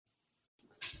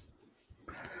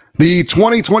The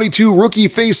 2022 Rookie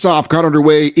Faceoff got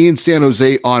underway in San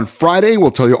Jose on Friday. We'll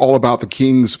tell you all about the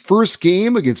Kings' first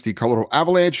game against the Colorado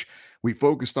Avalanche. We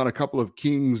focused on a couple of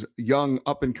Kings' young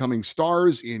up-and-coming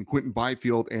stars in Quinton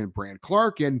Byfield and Brandt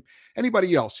Clarke, and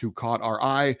anybody else who caught our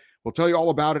eye. We'll tell you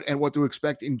all about it and what to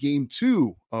expect in Game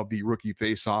 2 of the Rookie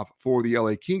Faceoff for the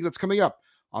LA Kings. That's coming up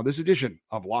on this edition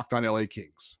of Locked On LA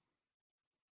Kings.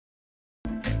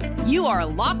 You are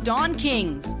Locked On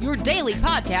Kings, your daily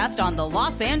podcast on the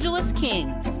Los Angeles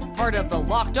Kings. Part of the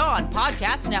Locked On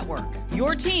Podcast Network,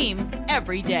 your team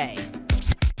every day.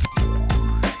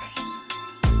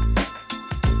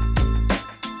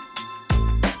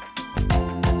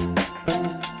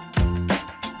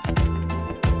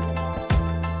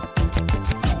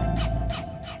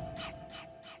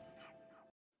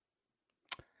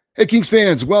 Hey, Kings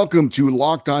fans, welcome to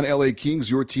Locked On LA Kings,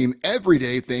 your team every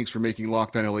day. Thanks for making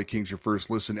Locked On LA Kings your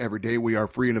first listen every day. We are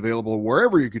free and available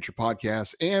wherever you get your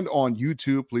podcasts and on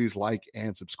YouTube. Please like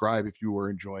and subscribe if you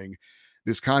are enjoying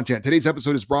this content. Today's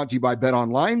episode is brought to you by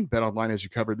BetOnline. BetOnline has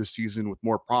you covered this season with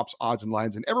more props, odds, and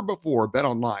lines than ever before.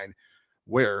 BetOnline,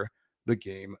 where the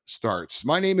game starts.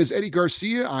 My name is Eddie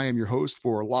Garcia. I am your host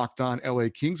for Locked On LA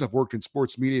Kings. I've worked in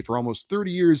sports media for almost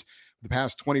 30 years. The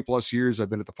past 20 plus years, I've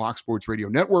been at the Fox Sports Radio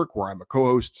Network, where I'm a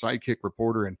co-host, sidekick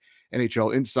reporter, and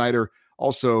NHL insider.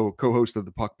 Also co-host of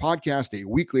the Puck Podcast, a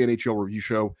weekly NHL review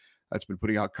show that's been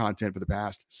putting out content for the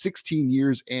past 16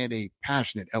 years, and a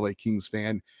passionate LA Kings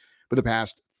fan for the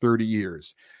past 30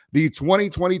 years. The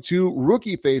 2022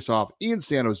 Rookie Faceoff in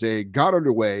San Jose got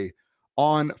underway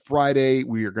on Friday.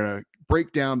 We are going to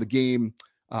break down the game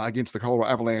against the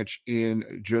Colorado Avalanche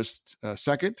in just a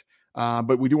second.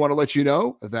 But we do want to let you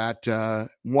know that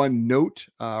one note,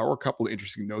 or a couple of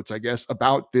interesting notes, I guess,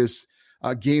 about this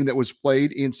game that was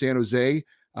played in San Jose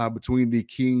between the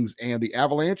Kings and the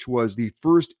Avalanche was the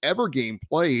first ever game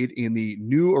played in the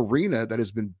new arena that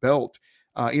has been built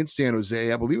in San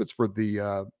Jose. I believe it's for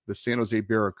the San Jose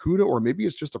Barracuda, or maybe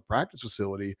it's just a practice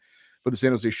facility for the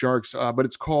San Jose Sharks, but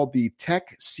it's called the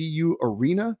Tech CU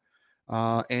Arena.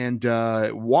 And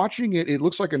watching it, it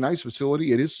looks like a nice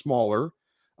facility. It is smaller.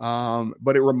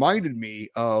 But it reminded me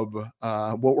of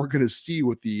what we're going to see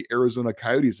with the Arizona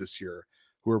Coyotes this year,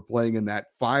 who are playing in that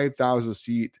 5,000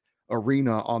 seat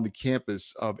arena on the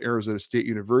campus of Arizona State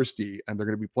University. And they're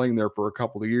going to be playing there for a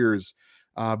couple of years.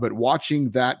 But watching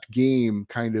that game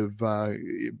kind of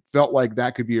it felt like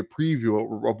that could be a preview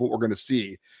of what we're going to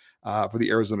see for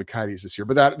the Arizona Coyotes this year.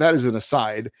 But that is an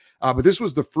aside. But this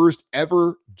was the first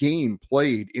ever game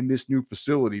played in this new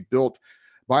facility built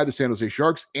by the San Jose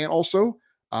Sharks. And also,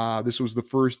 this was the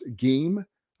first game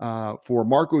for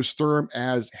Marco Sturm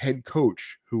as head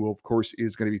coach, who, of course,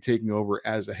 is going to be taking over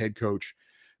as a head coach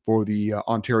for the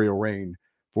Ontario Reign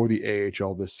for the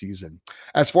AHL this season.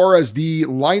 As far as the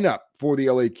lineup for the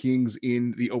LA Kings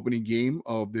in the opening game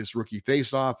of this rookie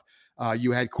faceoff,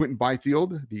 you had Quinton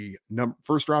Byfield, the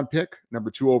first-round pick,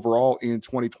 number 2 overall in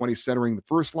 2020, centering the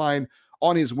first line.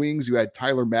 On his wings, you had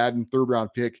Tyler Madden,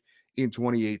 third-round pick in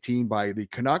 2018 by the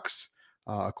Canucks,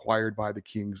 acquired by the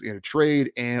Kings in a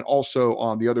trade. And also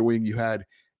on the other wing, you had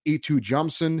Eetu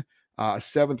Jomson, a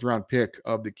seventh-round pick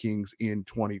of the Kings in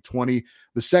 2020.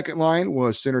 The second line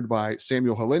was centered by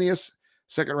Samuel Helenius,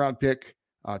 second-round pick,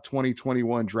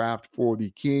 2021 draft for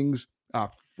the Kings.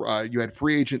 You had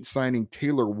free agent signing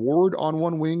Taylor Ward on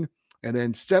one wing, and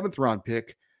then seventh-round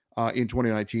pick in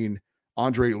 2019,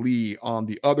 Andre Lee on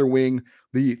the other wing.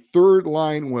 The third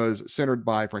line was centered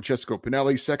by Francesco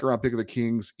Pinelli, second-round pick of the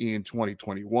Kings in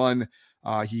 2021.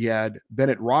 He had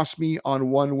Bennett Rossmy on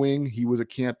one wing. He was a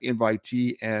camp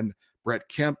invitee, and Brett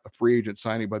Kemp, a free agent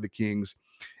signing by the Kings.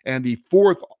 And the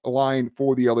fourth line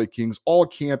for the LA Kings, all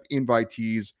camp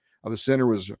invitees. The center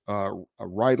was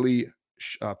Riley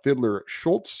Fiddler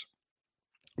Schultz,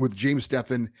 with James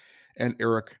Steffen and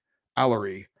Eric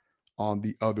Allery on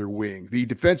the other wing. The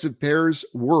defensive pairs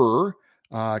were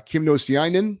Kim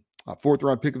Nosiainen,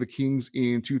 fourth-round pick of the Kings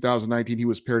in 2019. He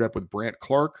was paired up with Brandt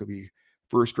Clarke, the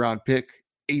first-round pick,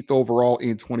 8th overall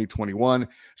in 2021.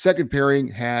 Second pairing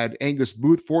had Angus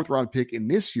Booth, fourth-round pick in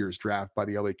this year's draft by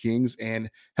the LA Kings, and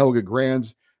Helge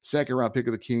Granz, second-round pick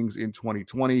of the Kings in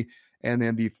 2020. And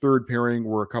then the third pairing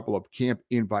were a couple of camp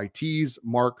invitees,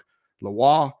 Mark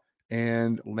Lavoie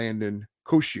and Landon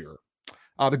Koshier.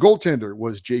 The goaltender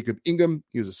was Jacob Ingham.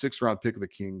 He was a sixth-round pick of the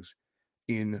Kings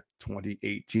in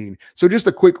 2018. So just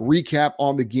a quick recap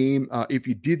on the game. If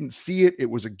you didn't see it, it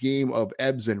was a game of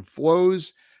ebbs and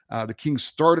flows. The Kings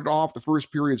started off the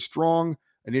first period strong,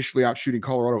 initially out shooting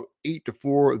Colorado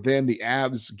 8-4. Then the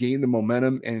Avs gained the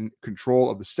momentum and control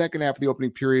of the second half of the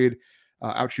opening period,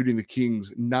 out shooting the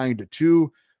Kings 9-2.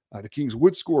 The Kings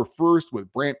would score first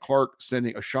with Brandt Clarke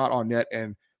sending a shot on net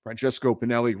and Francesco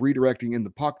Pinelli redirecting in the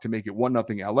puck to make it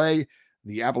 1-0 LA.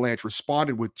 The Avalanche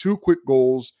responded with 2 quick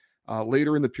goals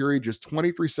later in the period, just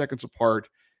 23 seconds apart,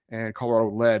 and Colorado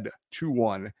led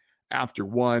 2-1 after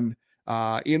 1.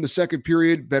 In the second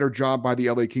period, better job by the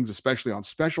LA Kings, especially on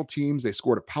special teams. They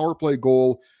scored a power play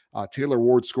goal. Taylor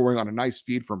Ward scoring on a nice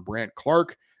feed from Brandt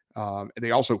Clarke.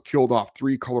 They also killed off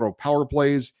 3 Colorado power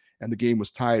plays, and the game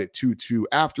was tied at 2-2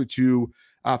 after 2.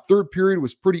 Third period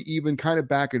was pretty even, kind of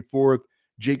back and forth.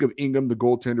 Jacob Ingham, the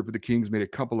goaltender for the Kings, made a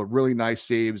couple of really nice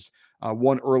saves,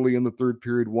 one early in the third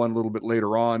period, one a little bit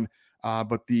later on.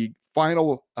 But the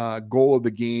final goal of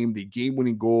the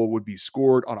game-winning goal, would be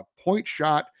scored on a point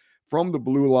shot from the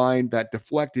blue line that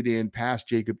deflected in past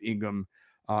Jacob Ingham,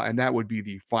 and that would be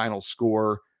the final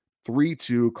score.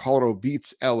 3-2, Colorado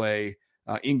beats LA.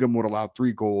 Ingham would allow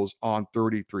 3 goals on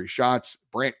 33 shots.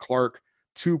 Brandt Clarke,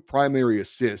 2 primary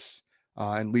assists,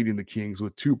 and leading the Kings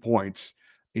with 2 points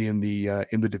in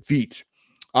the defeat.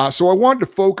 So I wanted to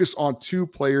focus on 2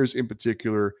 players in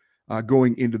particular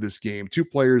going into this game. 2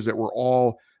 players that we're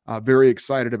all very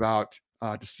excited about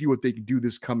to see what they can do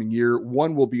this coming year.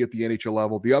 One will be at the NHL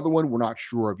level. The other one we're not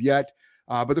sure of yet.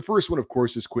 But the first one, of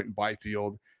course, is Quinton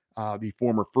Byfield, the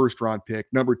former first-round pick,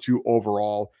 number 2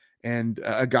 overall, and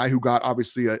a guy who got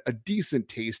obviously a decent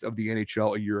taste of the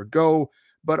NHL a year ago,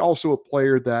 but also a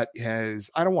player that has,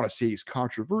 I don't want to say he's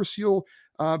controversial,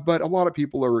 but a lot of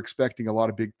people are expecting a lot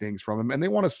of big things from him, and they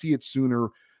want to see it sooner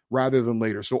rather than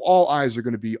later. So all eyes are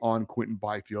going to be on Quinton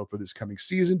Byfield for this coming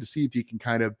season to see if he can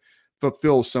kind of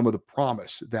fulfill some of the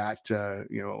promise that a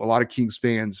lot of Kings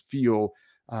fans feel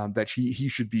that he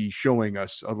should be showing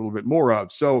us a little bit more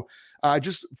of. So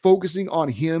just focusing on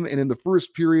him, and in the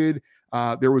first period,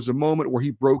 there was a moment where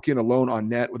he broke in alone on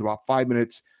net with about 5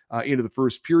 minutes into the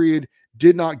first period.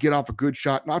 Did not get off a good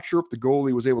shot. Not sure if the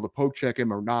goalie was able to poke check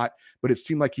him or not, but it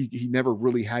seemed like he never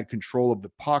really had control of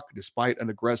the puck despite an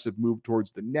aggressive move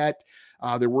towards the net.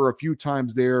 There were a few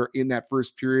times there in that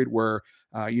first period where,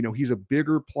 he's a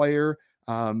bigger player,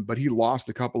 but he lost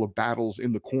a couple of battles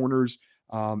in the corners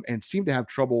and seemed to have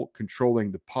trouble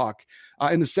controlling the puck.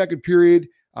 In the second period,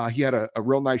 he had a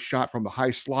real nice shot from the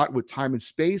high slot with time and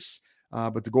space,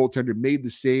 but the goaltender made the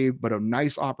save, but a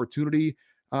nice opportunity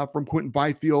from Quinton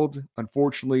Byfield.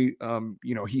 Unfortunately,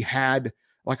 he had,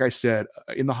 like I said,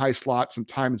 in the high slot, some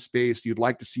time and space. You'd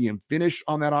like to see him finish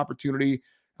on that opportunity.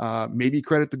 Maybe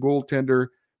credit the goaltender,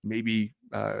 maybe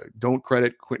don't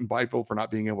credit Quinton Byfield for not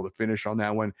being able to finish on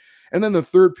that one. And then the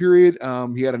third period,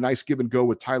 he had a nice give and go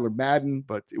with Tyler Madden,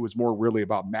 but it was more really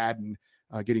about Madden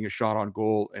getting a shot on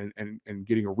goal and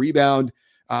getting a rebound.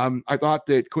 I thought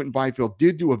that Quinton Byfield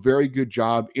did do a very good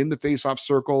job in the faceoff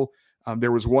circle.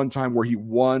 There was one time where he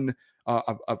won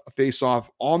a faceoff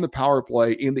on the power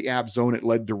play in the AB zone. It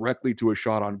led directly to a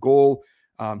shot on goal.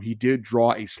 He did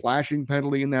draw a slashing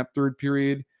penalty in that third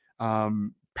period.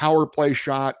 Power play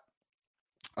shot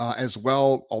as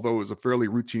well, although it was a fairly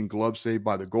routine glove save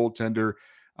by the goaltender.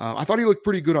 I thought he looked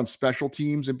pretty good on special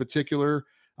teams in particular.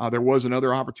 There was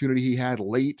another opportunity he had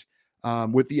late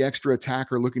with the extra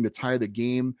attacker looking to tie the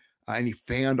game, and he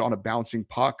fanned on a bouncing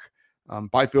puck.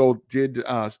 Byfield did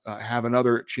have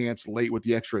another chance late with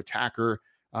the extra attacker.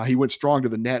 He went strong to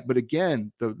the net, but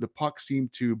again, the puck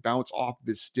seemed to bounce off of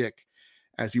his stick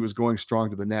as he was going strong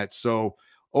to the net. So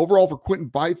overall for Quinton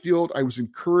Byfield, I was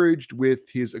encouraged with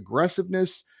his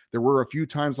aggressiveness. There were a few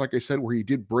times, like I said, where he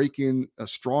did break in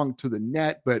strong to the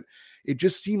net, but it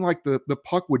just seemed like the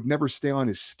puck would never stay on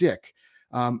his stick.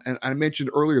 And I mentioned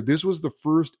earlier, this was the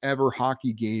first ever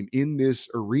hockey game in this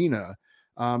arena.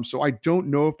 So I don't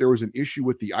know if there was an issue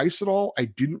with the ice at all. I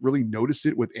didn't really notice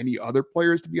it with any other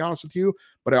players, to be honest with you,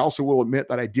 but I also will admit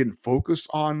that I didn't focus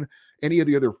on any of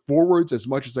the other forwards as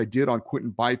much as I did on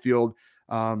Quinton Byfield.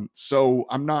 So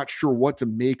I'm not sure what to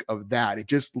make of that. It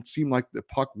just seemed like the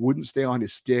puck wouldn't stay on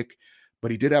his stick,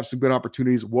 but he did have some good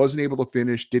opportunities, wasn't able to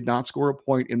finish, did not score a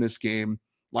point in this game.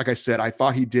 Like I said, I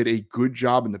thought he did a good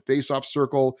job in the faceoff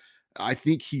circle. I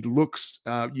think he looks,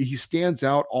 he stands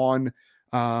out on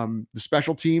the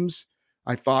special teams.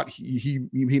 I thought he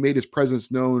made his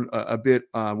presence known a bit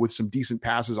with some decent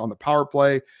passes on the power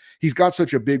play. He's got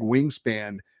such a big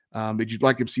wingspan that you'd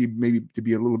like him to see maybe to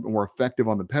be a little bit more effective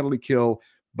on the penalty kill.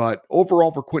 But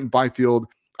overall for Quinton Byfield,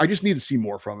 I just need to see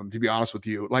more from him, to be honest with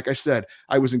you. Like I said,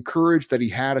 I was encouraged that he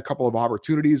had a couple of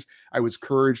opportunities. I was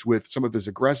encouraged with some of his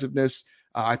aggressiveness.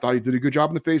 I thought he did a good job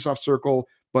in the faceoff circle,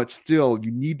 but still,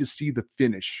 you need to see the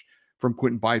finish from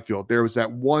Quinton Byfield. There was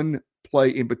that one play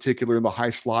in particular in the high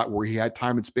slot where he had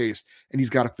time and space, and he's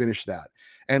got to finish that.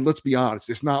 And let's be honest,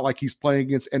 it's not like he's playing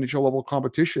against NHL level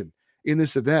competition. in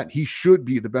this event. He should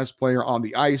be the best player on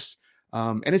the ice.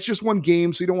 And it's just one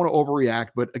game, so you don't want to overreact.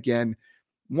 But again,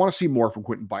 want to see more from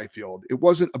Quinton Byfield. It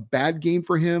wasn't a bad game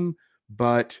for him,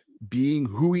 but being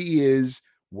who he is,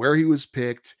 where he was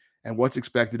picked, and what's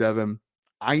expected of him,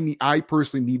 I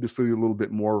personally need to see a little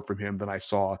bit more from him than I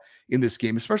saw in this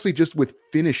game, especially just with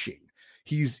finishing.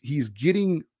 He's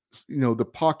getting, the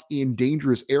puck in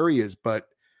dangerous areas, but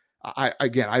I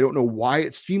don't know why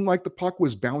it seemed like the puck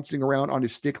was bouncing around on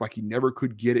his stick, like he never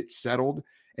could get it settled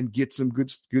and get some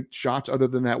good shots other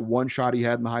than that one shot he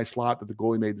had in the high slot that the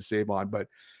goalie made the save on. But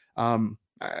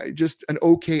just an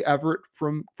okay effort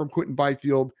from Quinton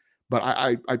Byfield, but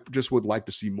I just would like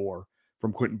to see more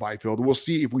from Quinton Byfield. We'll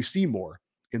see if we see more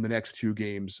in the next two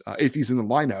games, if he's in the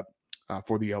lineup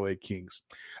for the LA Kings.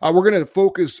 We're going to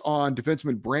focus on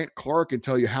defenseman Brandt Clarke and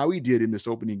tell you how he did in this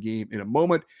opening game in a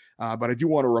moment. But I do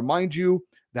want to remind you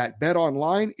that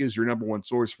BetOnline is your number one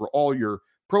source for all your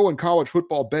pro and college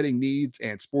football betting needs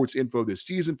and sports info this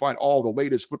season. Find all the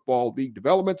latest football league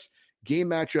developments, game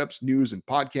matchups, news, and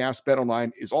podcasts.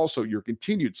 BetOnline is also your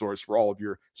continued source for all of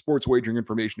your sports wagering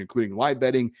information, including live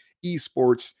betting,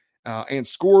 esports, and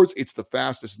scores. It's the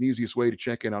fastest and easiest way to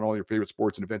check in on all your favorite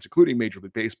sports and events, including Major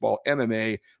League Baseball,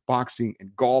 MMA, boxing,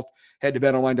 and golf. Head to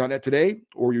betonline.net today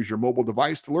or use your mobile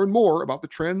device to learn more about the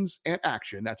trends and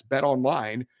action. That's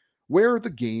BetOnline, where the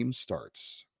game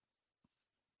starts.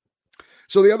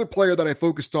 So the other player that I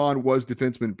focused on was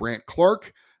defenseman Brandt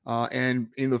Clarke. And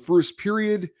in the first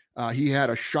period, he had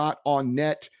a shot on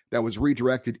net that was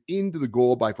redirected into the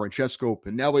goal by Francesco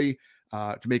Pinelli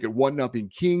to make it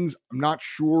 1-0 Kings. I'm not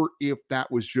sure if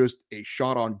that was just a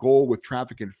shot on goal with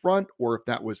traffic in front or if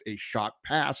that was a shot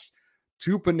pass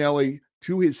to Pinelli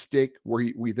to his stick where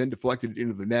we then deflected it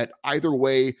into the net. Either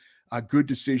way, a good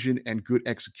decision and good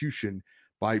execution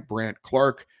by Brandt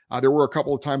Clarke. There were a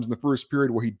couple of times in the first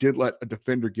period where he did let a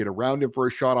defender get around him for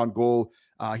a shot on goal.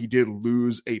 He did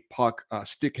lose a puck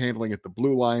stick handling at the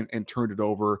blue line and turned it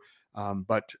over.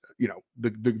 But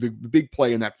the big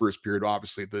play in that first period,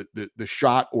 obviously the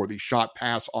shot or the shot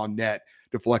pass on net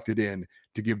deflected in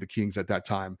to give the Kings at that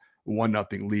time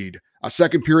 1-0 lead.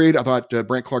 Second period, I thought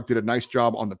Brandt Clarke did a nice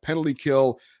job on the penalty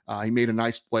kill. He made a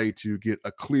nice play to get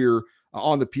a clear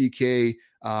on the PK.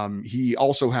 He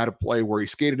also had a play where he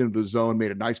skated into the zone,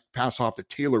 made a nice pass off to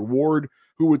Taylor Ward,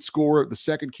 who would score the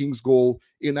second Kings goal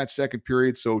in that second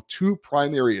period. So 2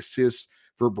 primary assists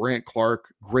for Brandt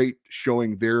Clarke. Great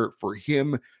showing there for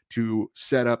him to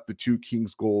set up the 2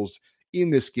 Kings goals in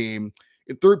this game.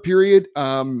 In third period,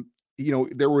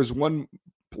 there was one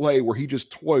play where he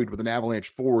just toyed with an Avalanche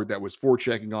forward that was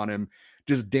forechecking on him,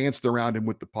 just danced around him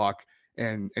with the puck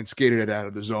and skated it out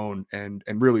of the zone and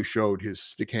really showed his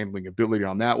stick handling ability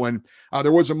on that one.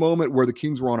 There was a moment where the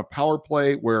Kings were on a power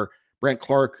play where Brandt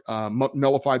Clarke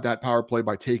nullified that power play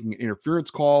by taking an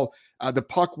interference call. The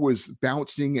puck was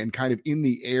bouncing and kind of in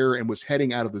the air and was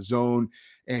heading out of the zone,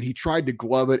 and he tried to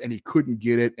glove it and he couldn't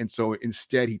get it. And so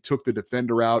instead he took the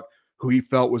defender out who he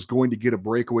felt was going to get a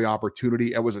breakaway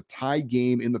opportunity. It was a tie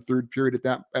game in the third period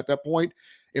at that point.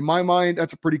 In my mind,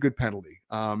 that's a pretty good penalty.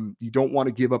 You don't want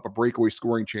to give up a breakaway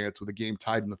scoring chance with a game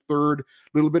tied in the third. A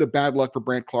little bit of bad luck for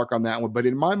Brandt Clarke on that one. But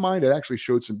in my mind, it actually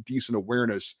showed some decent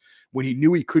awareness. When he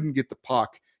knew he couldn't get the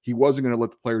puck, he wasn't going to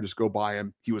let the player just go by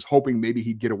him. He was hoping maybe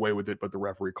he'd get away with it, but the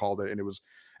referee called it, and it was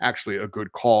actually a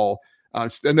good call.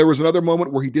 And there was another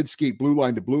moment where he did skate blue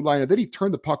line to blue line, and then he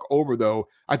turned the puck over, though,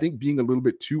 I think being a little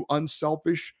bit too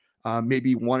unselfish,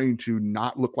 maybe wanting to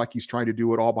not look like he's trying to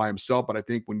do it all by himself. But I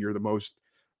think when you're the most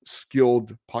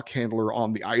skilled puck handler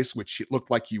on the ice, which it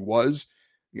looked like he was,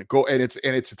 go and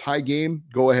it's a tie game.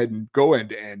 Go ahead and go end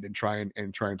to end and try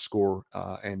and score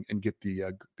and get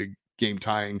the game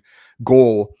tying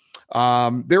goal.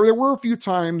 There were a few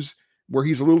times where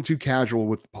he's a little too casual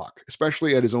with the puck,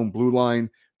 especially at his own blue line.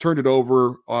 Turned it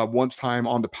over once time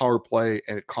on the power play,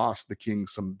 and it cost the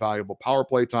Kings some valuable power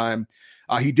play time.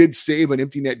 He did save an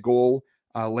empty net goal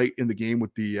late in the game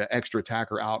with the extra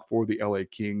attacker out for the LA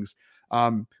Kings.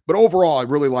 But overall, I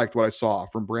really liked what I saw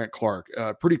from Brandt Clarke.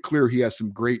 Pretty clear he has some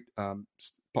great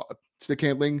stick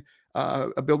handling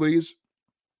abilities.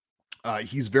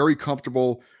 He's very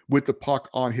comfortable with the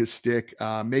puck on his stick,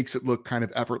 makes it look kind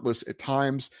of effortless at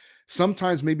times.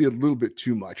 Sometimes maybe a little bit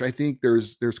too much. I think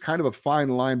there's kind of a fine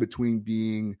line between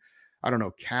being,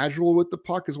 casual with the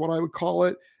puck is what I would call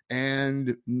it,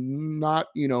 and not,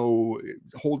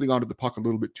 holding onto the puck a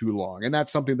little bit too long. And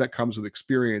that's something that comes with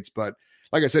experience. But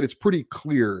like I said, it's pretty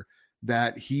clear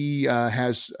that he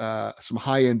has some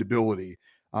high-end ability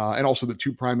and also the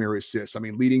 2 primary assists. I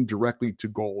mean, leading directly to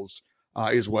goals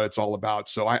is what it's all about.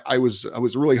 So I was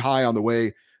really high on the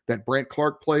way that Brandt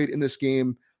Clarke played in this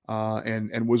game.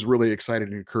 and was really excited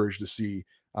and encouraged to see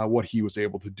what he was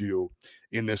able to do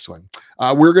in this one.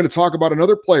 We're going to talk about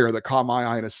another player that caught my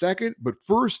eye in a second, but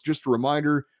first, just a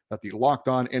reminder that the Locked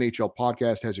On NHL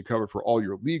podcast has you covered for all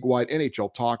your league-wide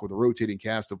NHL talk with a rotating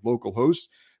cast of local hosts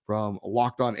from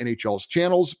Locked On NHL's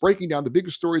channels, breaking down the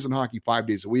biggest stories in hockey 5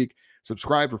 days a week.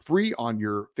 Subscribe for free on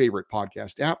your favorite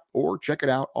podcast app or check it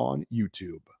out on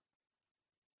YouTube.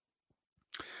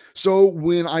 So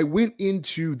when I went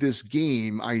into this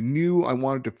game, I knew I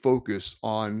wanted to focus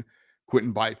on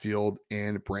Quinton Byfield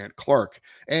and Brandt Clarke.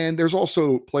 And there's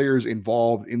also players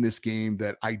involved in this game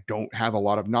that I don't have a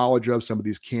lot of knowledge of. Some of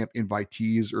these camp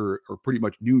invitees are pretty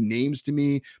much new names to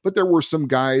me, but there were some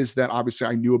guys that obviously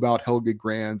I knew about: Helge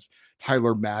Grans,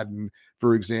 Tyler Madden,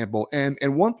 for example. And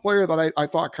one player that I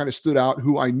thought kind of stood out,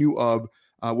 who I knew of,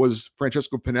 was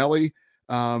Francesco Pinelli.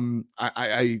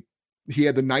 He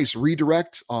had the nice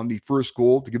redirect on the first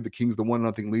goal to give the Kings the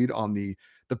 1-0 lead on the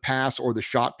pass, or the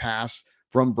shot pass,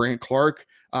 from Brandt Clarke.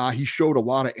 He showed a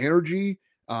lot of energy.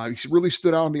 He really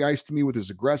stood out on the ice to me with his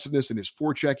aggressiveness and his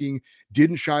forechecking.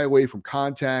 Didn't shy away from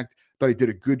contact. Thought he did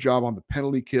a good job on the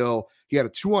penalty kill. He had a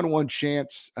 2-on-1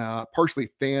 chance, partially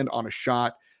fanned on a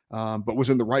shot, but was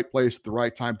in the right place at the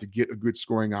right time to get a good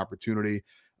scoring opportunity,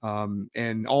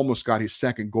 and almost got his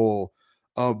second goal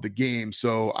of the game.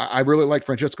 So I really like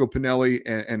Francesco Pinelli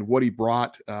and what he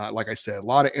brought. Like I said, a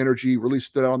lot of energy, really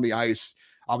stood out on the ice.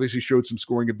 Obviously showed some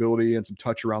scoring ability and some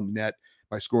touch around the net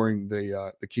by scoring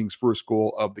the Kings' first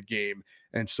goal of the game.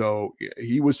 And so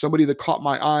he was somebody that caught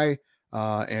my eye,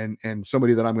 and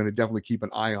somebody that I'm going to definitely keep an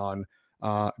eye on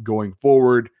going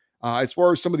forward. As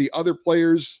far as some of the other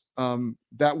players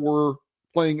that were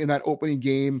playing in that opening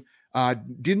game,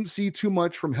 didn't see too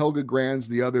much from Helge Grans,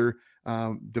 the other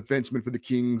defenseman for the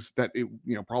Kings, that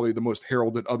probably the most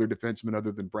heralded other defenseman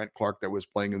other than Brandt Clarke that was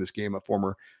playing in this game, a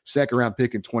former second-round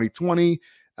pick in 2020.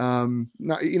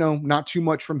 Not too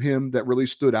much from him that really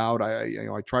stood out.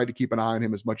 I tried to keep an eye on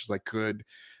him as much as I could.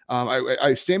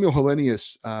 Samuel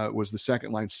Helenius was the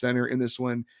second line center in this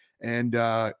one, and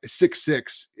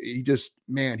 6'6". He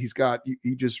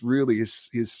just really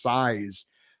his size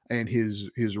and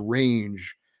his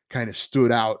range kind of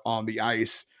stood out on the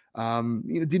ice.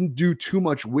 Didn't do too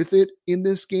much with it in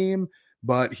this game,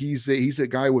 but he's a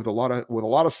guy with a lot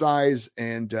of size,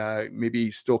 and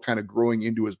maybe still kind of growing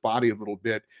into his body a little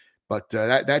bit. But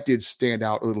that did stand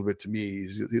out a little bit to me.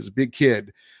 He's a big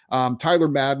kid. Tyler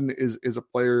Madden is a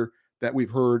player that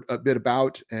we've heard a bit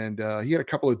about, and he had a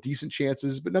couple of decent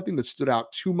chances, but nothing that stood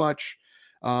out too much.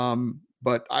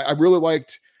 But I really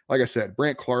liked, like I said,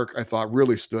 Brandt Clarke. I thought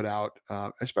really stood out,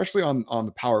 especially on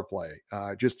the power play.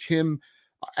 Just him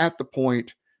at the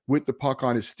point with the puck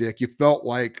on his stick. You felt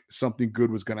like something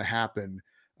good was going to happen.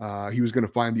 He was going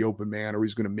to find the open man, or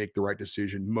he's going to make the right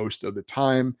decision most of the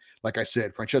time. Like I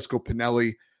said, Francesco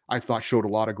Pinelli, I thought, showed a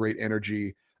lot of great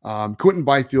energy. Quinton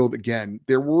Byfield, again,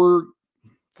 there were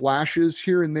flashes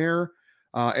here and there,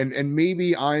 and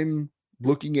maybe I'm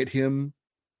looking at him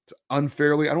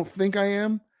unfairly. I don't think I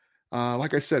am.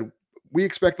 Like I said, we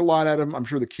expect a lot out of him. I'm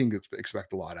sure the Kings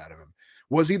expect a lot out of him.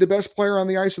 Was he the best player on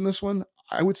the ice in this one?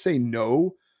 I would say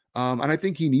no. And I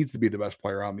think he needs to be the best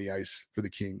player on the ice for the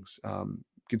Kings,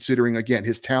 considering, again,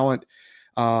 his talent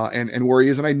and where he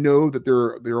is. And I know that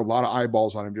there are a lot of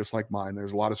eyeballs on him, just like mine.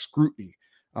 There's a lot of scrutiny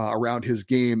around his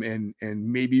game, and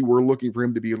maybe we're looking for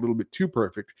him to be a little bit too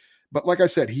perfect. But like I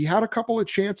said, he had a couple of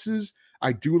chances.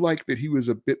 I do like that he was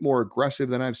a bit more aggressive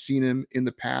than I've seen him in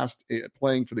the past,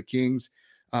 playing for the Kings,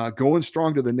 going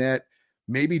strong to the net.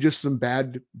 Maybe just some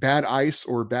bad ice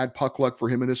or bad puck luck for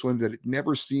him in this one, that it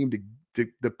never seemed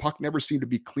the puck never seemed to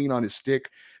be clean on his stick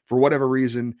for whatever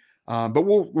reason. But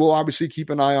we'll obviously keep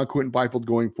an eye on Quinton Byfield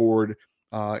going forward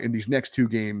in these next two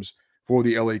games for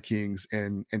the LA Kings,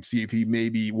 and see if he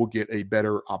maybe will get a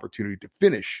better opportunity to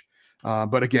finish.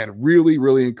 But again, really,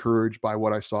 really encouraged by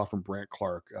what I saw from Brandt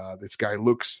Clarke. This guy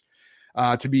looks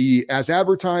to be as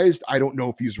advertised. I don't know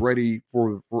if he's ready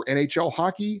for NHL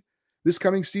hockey this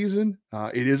coming season.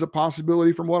 It is a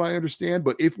possibility from what I understand,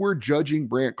 but if we're judging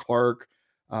Brandt Clarke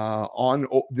on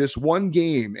this one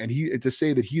game, and to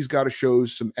say that he's got to show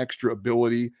some extra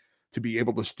ability to be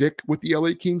able to stick with the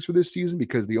LA Kings for this season,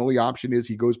 because the only option is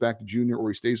he goes back to junior or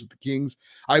he stays with the Kings,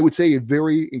 I would say a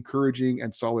very encouraging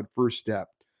and solid first step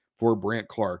for Brandt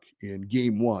Clarke in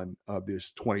game one of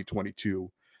this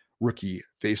 2022 rookie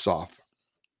faceoff.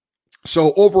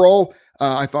 So overall,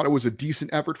 I thought it was a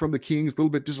decent effort from the Kings, a little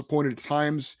bit disappointed at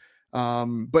times.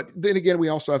 But then again, we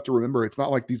also have to remember, it's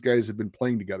not like these guys have been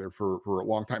playing together for a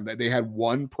long time. They had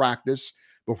one practice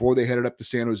before they headed up to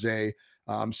San Jose.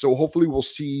 So hopefully we'll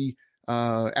see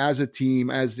as a team,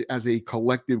 as a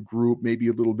collective group, maybe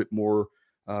a little bit more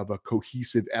of a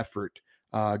cohesive effort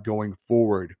going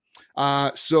forward.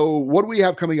 So what do we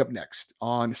have coming up next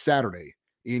on Saturday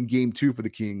in game 2 for the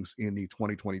Kings in the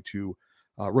 2022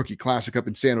 Rookie Classic up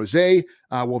in San Jose?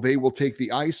 Well, they will take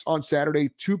the ice on Saturday,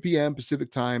 2 p.m.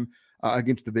 Pacific time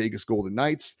against the Vegas Golden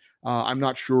Knights. I'm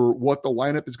not sure what the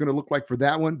lineup is going to look like for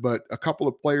that one, but a couple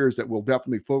of players that we'll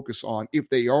definitely focus on if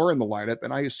they are in the lineup,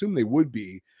 and I assume they would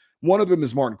be. One of them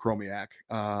is Martin Chromiak.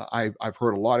 I've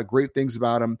heard a lot of great things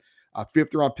about him.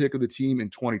 5th-round pick of the team in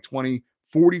 2020,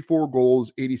 44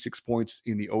 goals, 86 points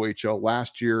in the OHL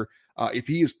last year. If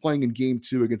he is playing in game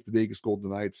 2 against the Vegas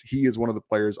Golden Knights, he is one of the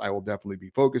players I will definitely be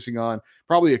focusing on.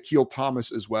 Probably Akil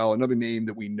Thomas as well, another name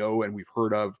that we know and we've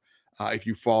heard of. If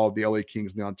you follow the LA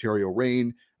Kings and the Ontario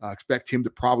Reign, expect him to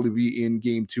probably be in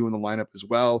game 2 in the lineup as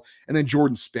well. And then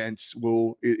Jordan Spence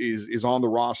is on the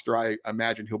roster. I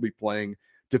imagine he'll be playing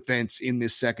defense in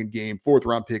this second game,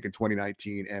 4th-round pick in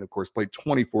 2019, and of course played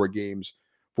 24 games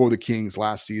for the Kings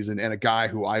last season, and a guy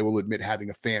who I will admit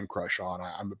having a fan crush on.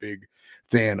 I'm a big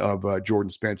fan of Jordan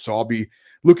Spence, so I'll be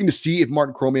looking to see if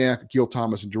Martin Chromiak, Akil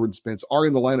Thomas, and Jordan Spence are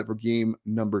in the lineup for game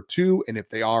number 2, and if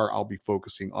they are, I'll be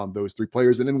focusing on those 3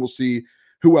 players, and then we'll see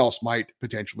who else might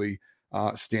potentially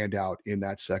stand out in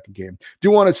that second game.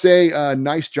 Do want to say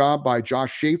nice job by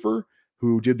Josh Schaefer,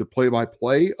 who did the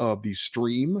play-by-play of the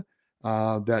stream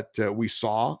that we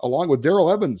saw, along with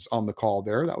Daryl Evans on the call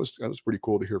there. That was pretty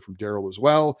cool to hear from Daryl as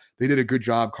well. They did a good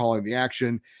job calling the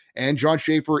action. And John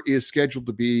Schaefer is scheduled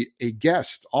to be a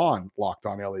guest on Locked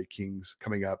On LA Kings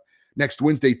coming up next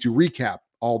Wednesday to recap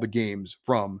all the games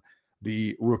from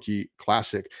the Rookie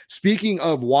Classic. Speaking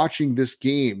of watching this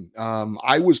game,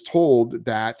 I was told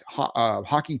that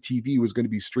Hockey TV was going to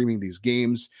be streaming these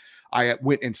games. I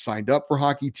went and signed up for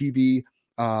Hockey TV.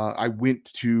 I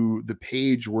went to the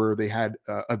page where they had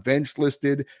events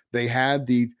listed. They had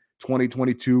the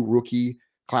 2022 Rookie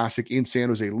Classic in San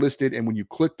Jose listed. And when you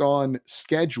clicked on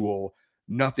schedule,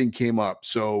 nothing came up.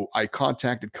 So I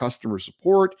contacted customer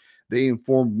support. They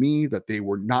informed me that they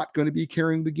were not going to be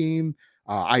carrying the game.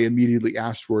 I immediately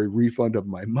asked for a refund of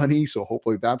my money. So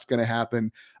hopefully that's going to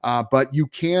happen. But you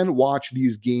can watch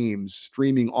these games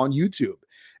streaming on YouTube.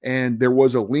 And there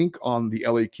was a link on the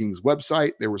LA Kings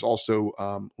website. There was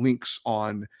also links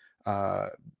on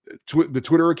the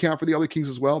Twitter account for the LA Kings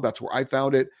as well. That's where I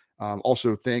found it.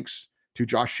 Also, thanks to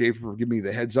Josh Schaefer for giving me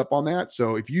the heads up on that.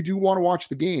 So if you do want to watch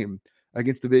the game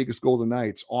against the Vegas Golden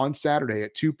Knights on Saturday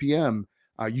at 2 p.m.,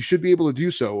 you should be able to do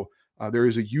so. There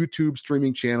is a YouTube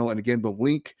streaming channel. And again, the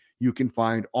link you can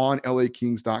find on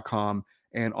lakings.com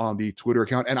and on the Twitter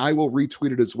account. And I will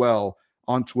retweet it as well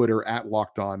on Twitter at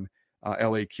Locked On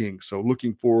LA Kings. So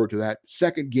looking forward to that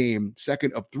second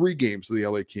of 3 games of the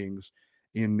LA Kings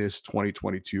in this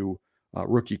 2022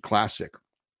 Rookie Classic.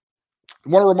 I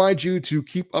want to remind you to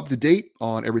keep up to date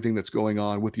on everything that's going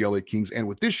on with the LA Kings and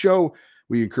with this show.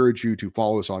 We encourage you to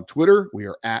follow us on Twitter. We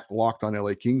are at Locked On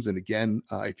LA Kings. And again,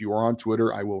 if you are on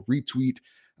Twitter, I will retweet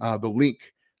the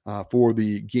link for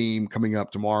the game coming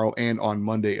up tomorrow and on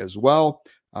Monday as well.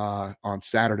 On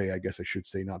Saturday, I guess I should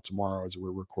say, not tomorrow, as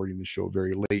we're recording the show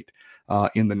very late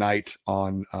in the night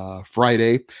on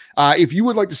Friday. If you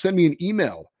would like to send me an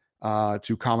email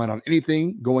to comment on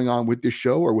anything going on with this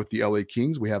show or with the LA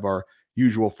Kings, we have our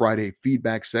usual Friday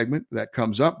feedback segment that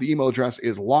comes up. The email address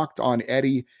is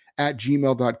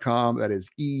lockedoneddie@gmail.com. That is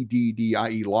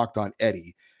EDDIE,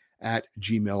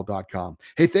 lockedoneddie@gmail.com.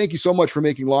 Hey, thank you so much for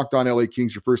making Locked On LA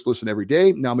Kings your first listen every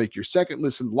day. Now make your second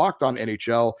listen Locked On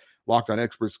NHL. Locked On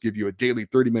Experts give you a daily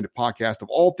 30-minute podcast of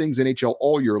all things NHL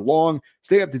all year long.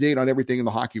 Stay up to date on everything in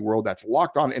the hockey world. That's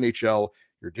Locked On NHL,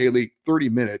 your daily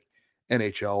 30-minute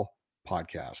NHL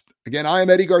podcast. Again, I am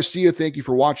Eddie Garcia. Thank you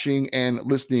for watching and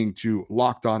listening to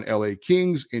Locked On LA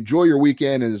Kings. Enjoy your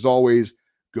weekend. And as always,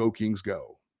 go Kings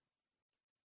go.